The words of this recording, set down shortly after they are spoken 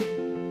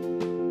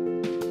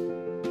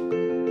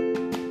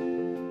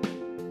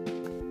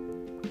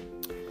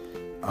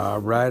All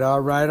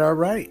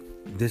right.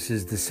 This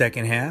is the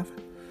second half.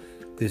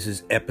 This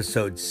is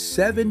episode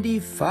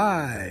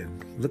 75.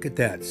 Look at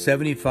that,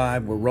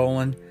 75. We're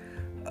rolling.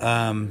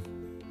 I'm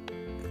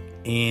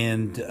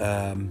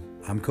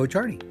Coach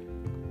Arnie.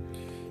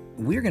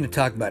 We're going to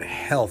talk about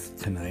health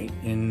tonight.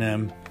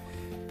 And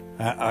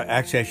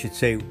I should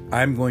say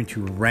I'm going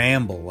to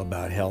ramble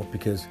about health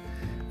because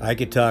I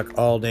could talk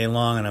all day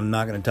long, and I'm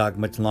not going to talk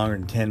much longer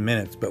than 10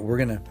 minutes. But we're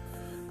gonna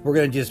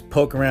just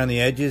poke around the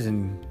edges,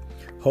 and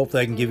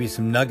hopefully I can give you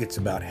some nuggets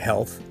about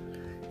health,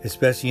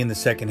 especially in the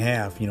second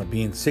half. You know,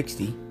 being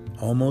 60,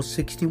 almost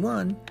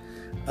 61,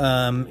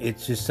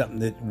 it's just something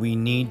that we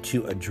need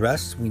to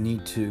address. We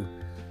need to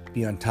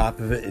be on top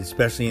of it,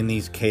 especially in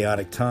these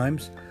chaotic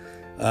times.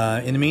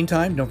 In the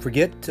meantime, don't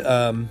forget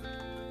to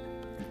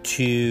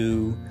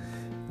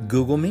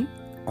Google me,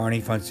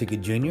 Arnie Fonseca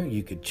Jr.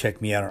 You could check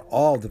me out on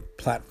all the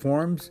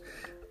platforms,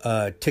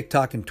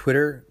 TikTok and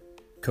Twitter,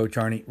 Coach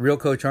Arnie, Real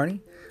Coach Arnie,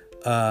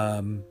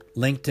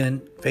 LinkedIn,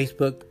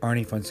 Facebook,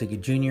 Arnie Fonseca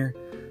Jr.,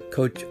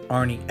 Coach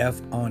Arnie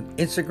F on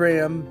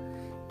Instagram,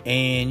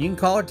 and you can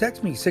call or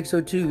text me,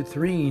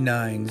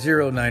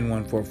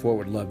 602-390-9144.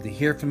 Would love to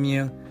hear from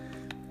you.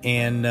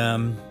 And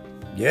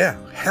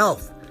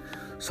health.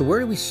 So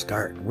where do we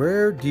start?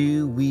 Where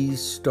do we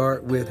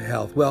start with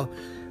health? Well,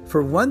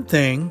 for one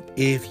thing,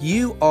 if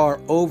you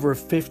are over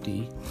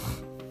 50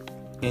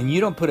 and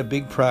you don't put a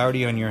big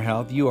priority on your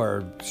health, you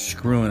are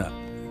screwing up.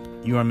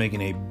 You are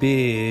making a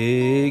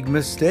big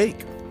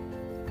mistake.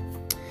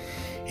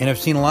 And I've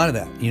seen a lot of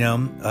that. You know,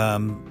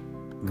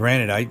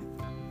 granted, I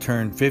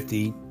turned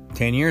 50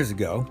 10 years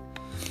ago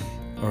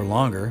or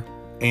longer,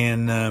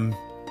 and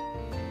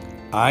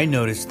I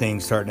noticed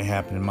things starting to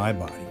happen in my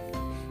body.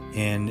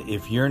 And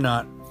if you're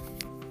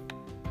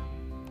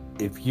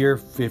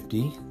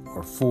 50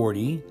 or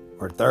 40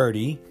 or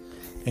 30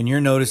 and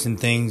you're noticing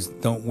things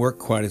don't work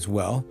quite as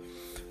well,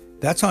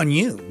 that's on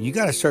you. You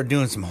got to start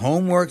doing some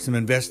homework, some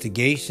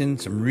investigation,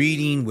 some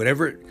reading,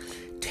 whatever it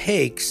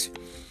takes.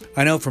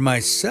 I know for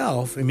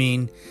myself, I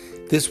mean,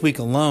 this week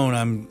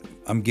alone,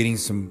 I'm getting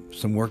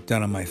some work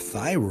done on my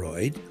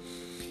thyroid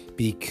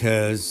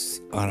because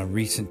on a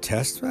recent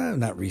test,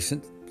 not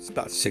recent, it's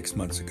about 6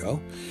 months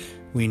ago,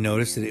 we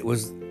noticed that it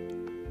was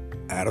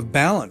out of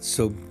balance.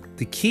 So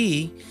the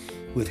key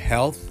with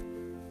health,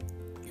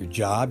 your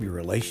job, your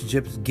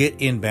relationships, get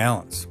in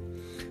balance.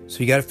 So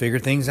you got to figure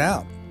things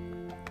out.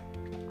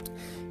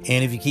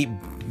 And if you keep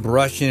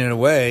brushing it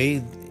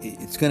away,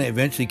 it's going to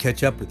eventually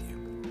catch up with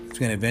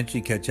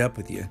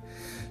you.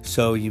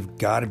 So you've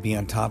got to be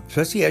on top,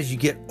 especially as you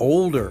get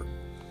older.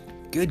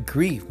 Good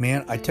grief,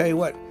 man. I tell you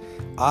what,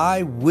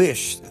 I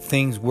wish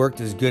things worked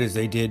as good as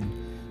they did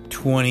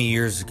 20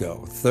 years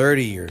ago,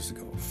 30 years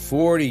ago,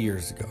 40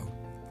 years ago.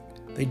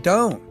 They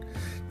don't.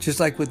 Just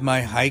like with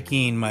my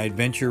hiking, my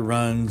adventure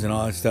runs and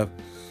all that stuff,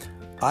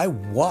 I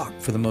walk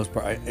for the most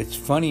part. It's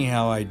funny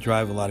how I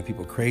drive a lot of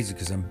people crazy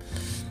because I'm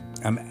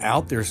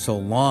out there so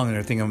long and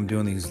I think I'm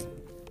doing these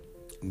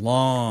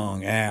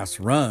long ass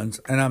runs,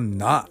 and I'm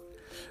not.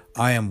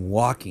 I am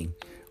walking.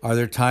 Are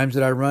there times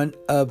that I run?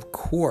 Of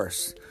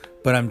course.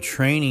 But I'm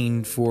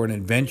training for an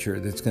adventure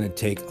that's going to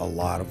take a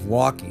lot of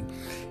walking.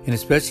 And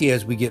especially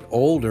as we get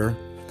older,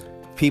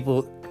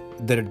 people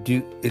that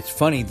it's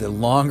funny, the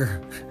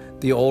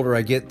older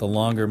I get, the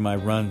longer my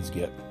runs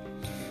get.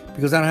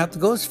 Because I don't have to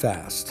go as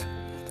fast.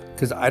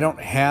 Because I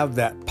don't have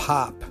that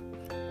pop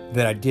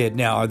that I did.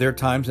 Now, are there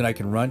times that I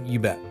can run? You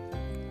bet.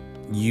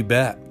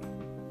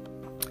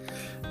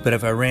 But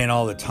if I ran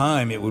all the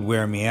time, it would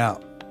wear me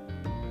out.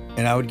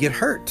 And I would get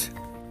hurt.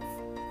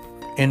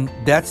 And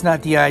that's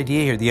not the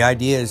idea here. The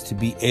idea is to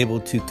be able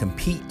to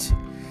compete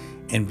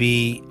and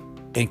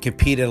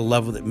compete at a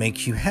level that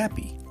makes you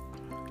happy.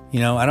 You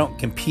know, I don't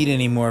compete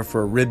anymore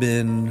for a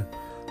ribbon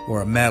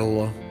or a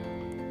medal.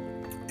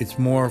 It's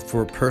more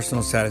for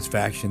personal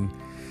satisfaction,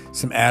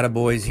 some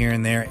attaboys here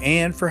and there,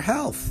 and for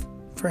health.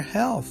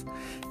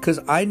 Because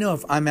I know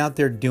if I'm out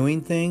there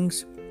doing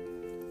things,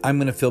 I'm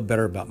going to feel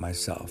better about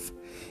myself.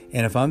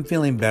 And if I'm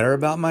feeling better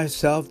about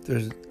myself,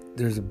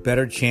 there's a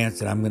better chance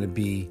that I'm going to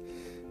be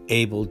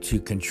able to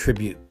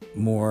contribute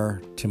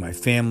more to my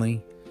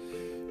family,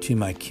 to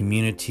my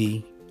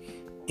community,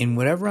 in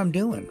whatever I'm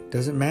doing.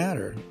 Doesn't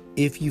matter.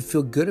 If you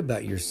feel good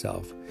about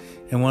yourself.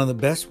 And one of the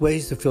best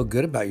ways to feel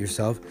good about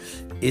yourself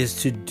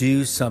is to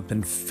do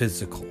something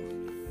physical.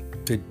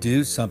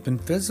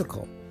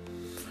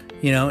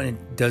 You know, and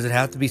does it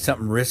have to be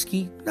something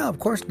risky? No, of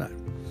course not.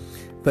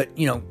 But,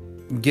 you know,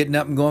 getting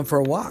up and going for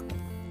a walk.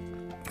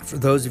 For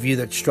those of you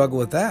that struggle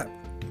with that,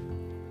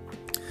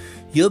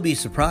 you'll be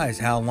surprised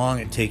how long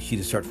it takes you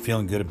to start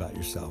feeling good about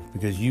yourself.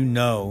 Because you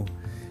know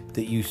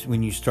that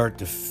when you start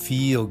to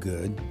feel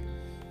good,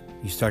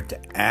 you start to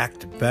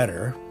act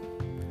better,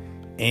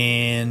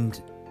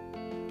 and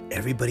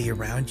everybody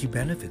around you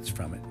benefits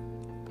from it.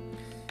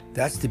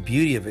 That's the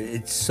beauty of it.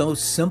 It's so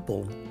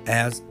simple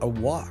as a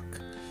walk.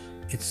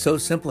 It's so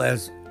simple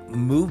as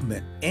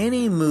movement,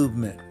 any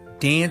movement,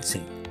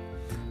 dancing.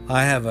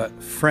 I have a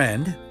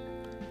friend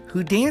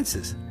who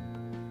dances.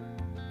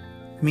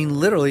 I mean,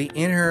 literally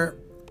in her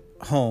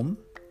home,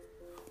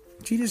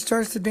 She just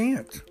starts to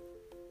dance.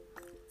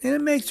 And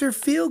it makes her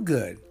feel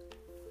good.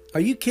 Are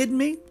you kidding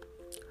me?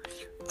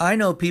 I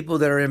know people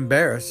that are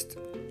embarrassed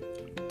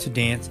to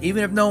dance,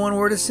 even if no one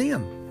were to see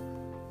them.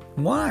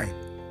 Why?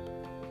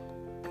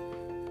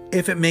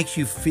 If it makes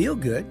you feel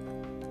good,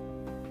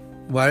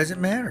 why does it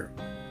matter?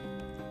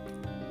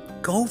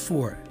 Go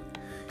for it.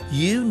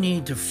 You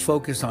need to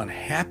focus on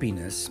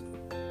happiness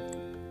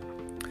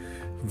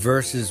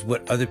versus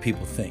what other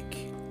people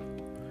think.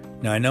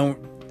 Now, I know,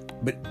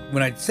 but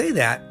when I say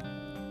that,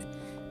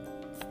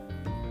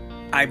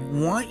 I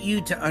want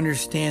you to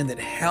understand that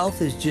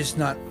health is just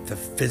not the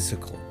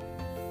physical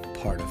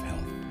part of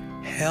health.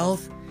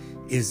 Health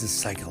is the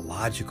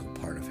psychological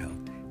part of health.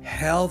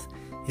 Health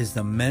is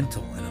the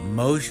mental and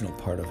emotional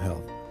part of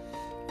health.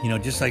 You know,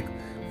 just like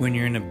when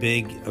you're in a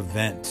big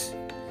event,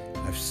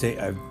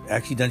 I've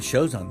actually done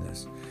shows on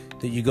this,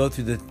 that you go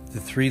through the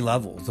 3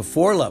 levels, the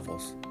 4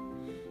 levels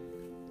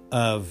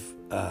of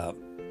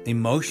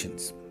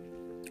emotions.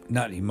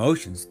 Not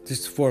emotions,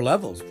 just 4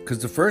 levels. Because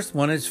the first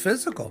one is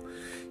physical.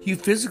 You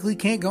physically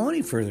can't go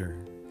any further.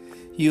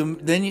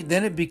 Then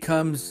it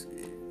becomes,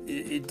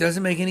 it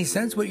doesn't make any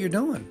sense what you're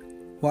doing.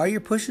 Why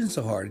you're pushing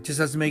so hard? It just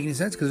doesn't make any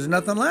sense because there's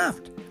nothing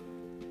left.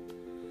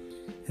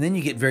 And then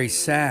you get very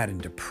sad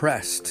and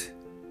depressed.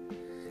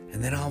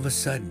 And then all of a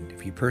sudden,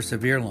 if you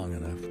persevere long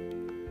enough,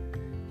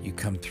 you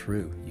come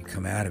through, you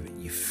come out of it,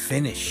 you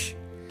finish,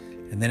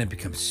 and then it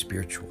becomes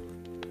spiritual.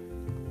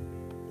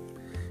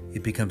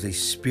 It becomes a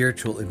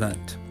spiritual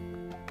event.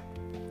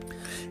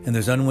 And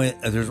there's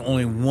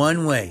only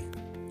one way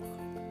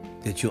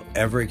that you'll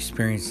ever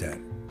experience that,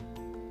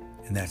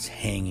 and that's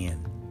hang in.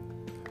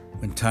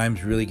 When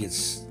times really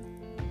gets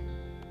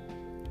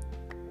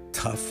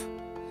tough,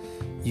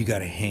 you got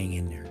to hang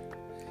in there.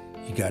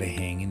 You got to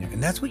hang in there.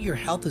 And that's what your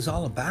health is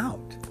all about.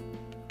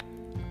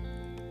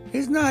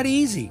 It's not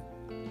easy.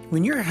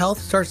 When your health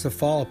starts to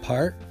fall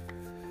apart,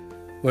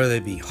 whether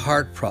it be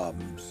heart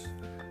problems,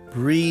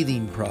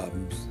 breathing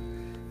problems,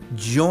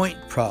 joint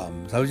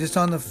problems. I was just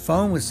on the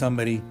phone with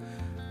somebody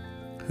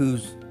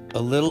who's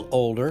a little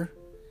older,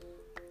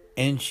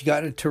 and she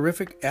got in a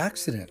terrific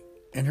accident,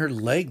 and her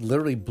leg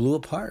literally blew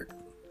apart.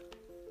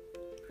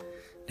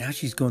 Now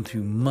she's going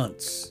through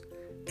months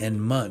and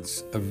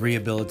months of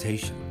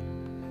rehabilitation.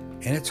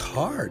 And it's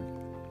hard.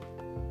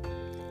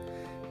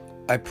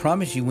 I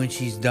promise you, when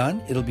she's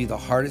done, it'll be the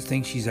hardest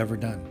thing she's ever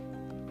done.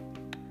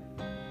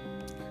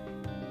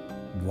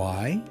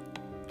 Why?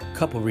 A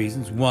couple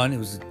reasons. 1, it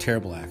was a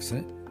terrible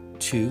accident.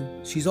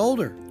 2, she's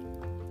older.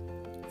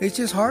 It's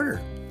just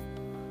harder.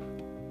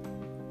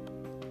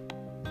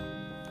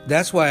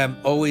 That's why I'm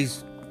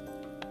always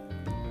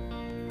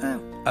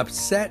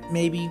upset,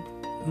 maybe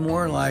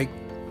more like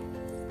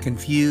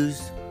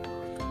confused,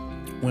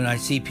 when I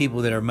see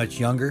people that are much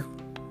younger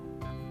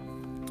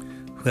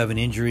who have an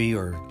injury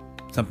or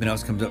something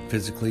else comes up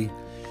physically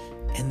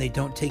and they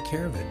don't take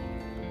care of it.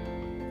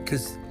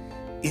 Because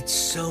it's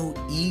so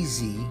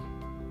easy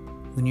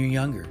when you're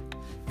younger.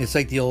 It's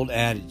like the old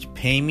adage,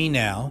 pay me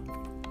now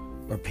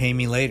or pay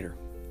me later.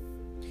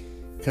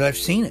 Because I've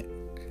seen it.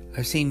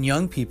 I've seen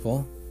young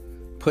people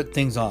put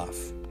things off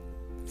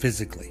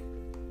physically.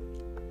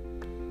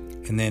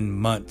 And then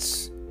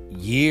months,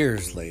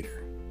 years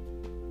later,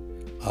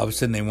 all of a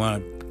sudden they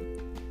want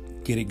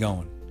to get it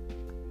going.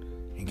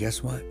 And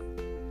guess what?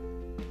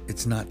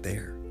 It's not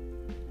there.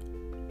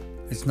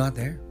 It's not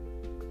there.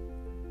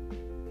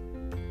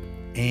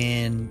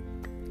 And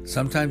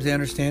sometimes they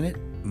understand it.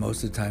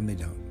 Most of the time they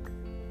don't.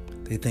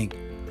 They think,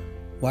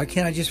 why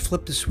can't I just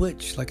flip the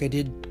switch like I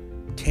did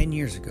 10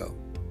 years ago,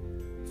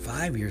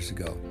 5 years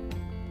ago,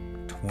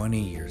 20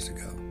 years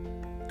ago,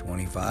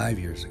 25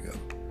 years ago?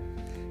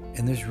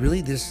 And there's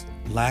really this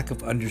lack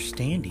of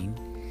understanding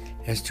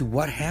as to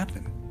what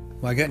happened.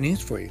 Well, I got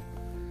news for you.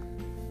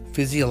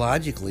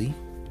 Physiologically,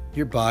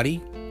 your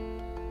body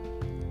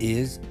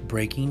is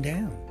breaking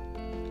down.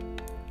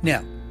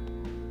 Now,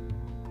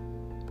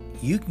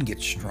 you can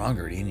get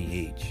stronger at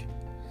any age.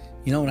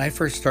 You know, when I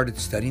first started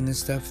studying this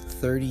stuff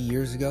 30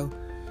 years ago,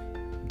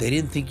 they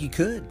didn't think you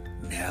could.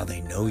 Now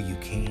they know you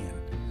can.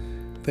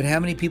 But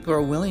how many people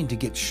are willing to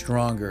get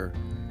stronger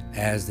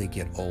as they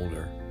get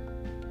older?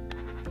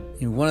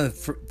 You know, one of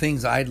the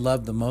things I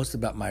love the most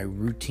about my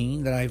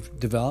routine that I've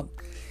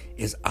developed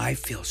is I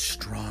feel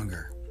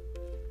stronger.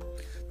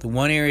 The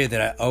one area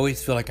that I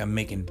always feel like I'm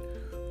making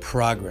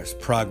progress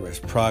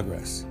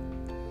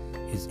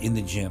is in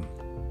the gym.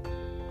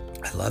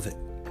 I love it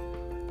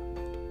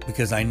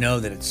because I know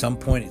that at some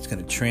point it's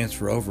going to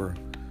transfer over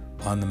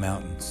on the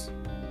mountains.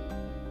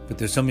 But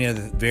there's so many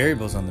other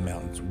variables on the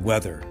mountains: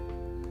 weather,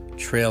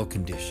 trail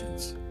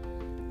conditions,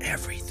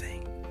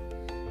 everything.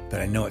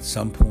 But I know at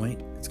some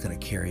point it's going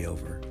to carry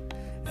over.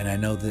 And I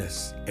know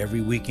this: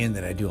 every weekend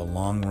that I do a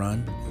long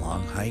run,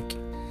 long hike,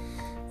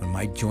 when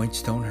my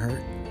joints don't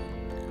hurt,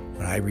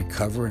 when I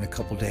recover in a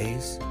couple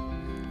days,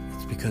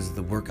 it's because of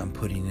the work I'm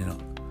putting in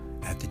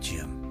at the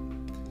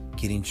gym,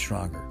 getting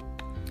stronger.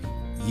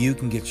 You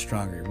can get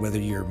stronger, whether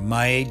you're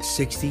my age,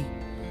 60,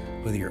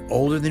 whether you're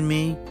older than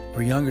me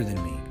or younger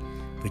than me.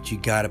 But you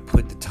got to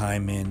put the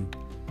time in,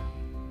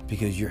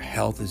 because your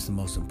health is the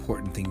most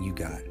important thing you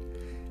got.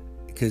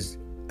 Because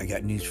I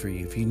got news for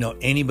you. If you know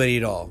anybody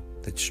at all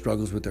that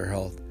struggles with their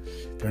health,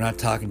 they're not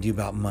talking to you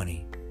about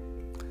money.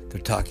 They're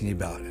talking to you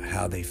about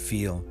how they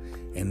feel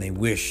and they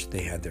wish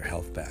they had their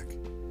health back.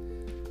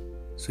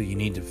 So you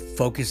need to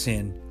focus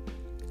in,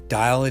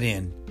 dial it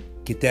in,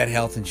 get that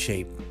health in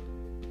shape,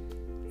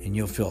 and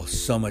you'll feel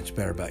so much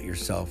better about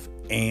yourself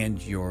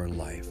and your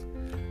life.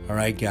 All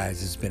right,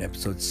 guys, this has been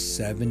episode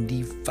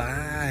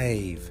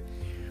 75.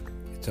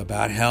 It's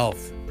about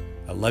health.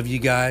 I love you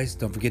guys.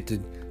 Don't forget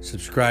to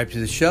subscribe to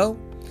the show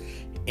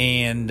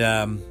and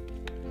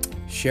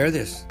share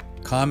this.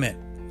 Comment.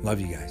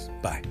 Love you guys.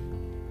 Bye.